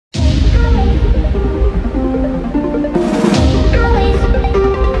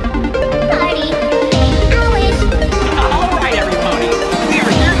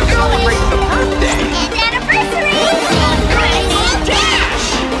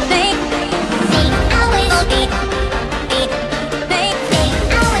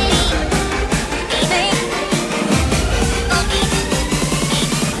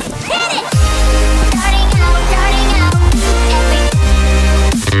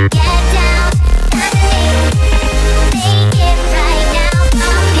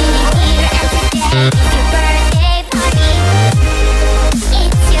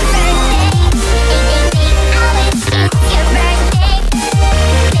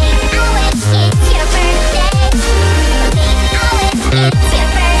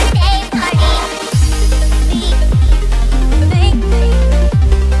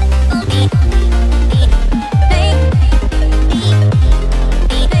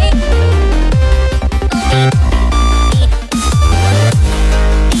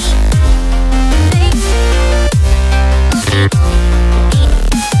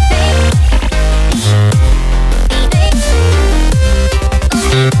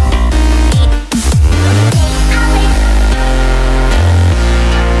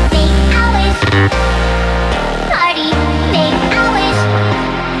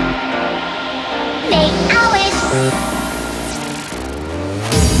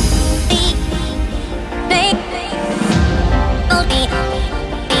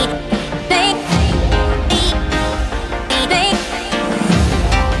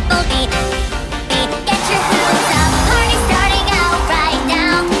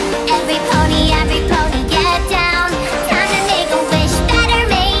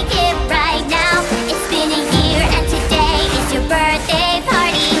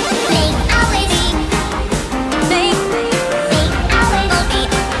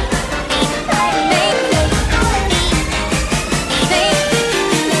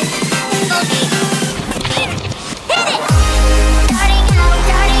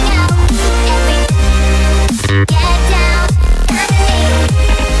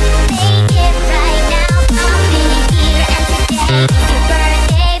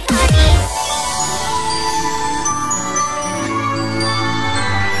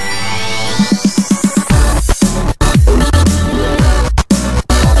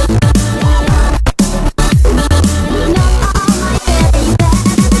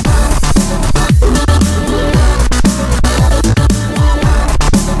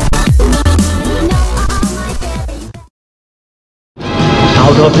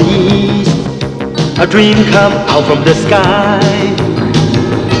of the east, a dream come out from the sky,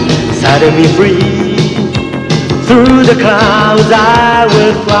 setting me free. Through the clouds I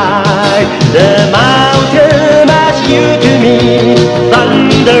will fly. The mountain asks you to me.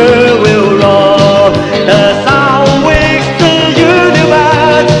 Thunder will roar. The sound wakes the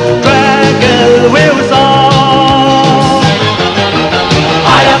universe. Dragon will soar.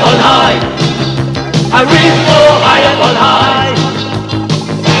 High up on high, I reach for high up on high.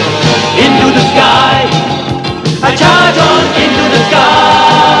 Into the sky, I charge on into the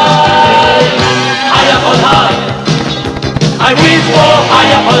sky. High up on high, I reach for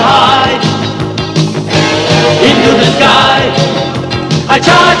high up on high. Into the sky, I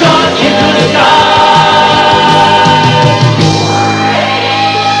charge on.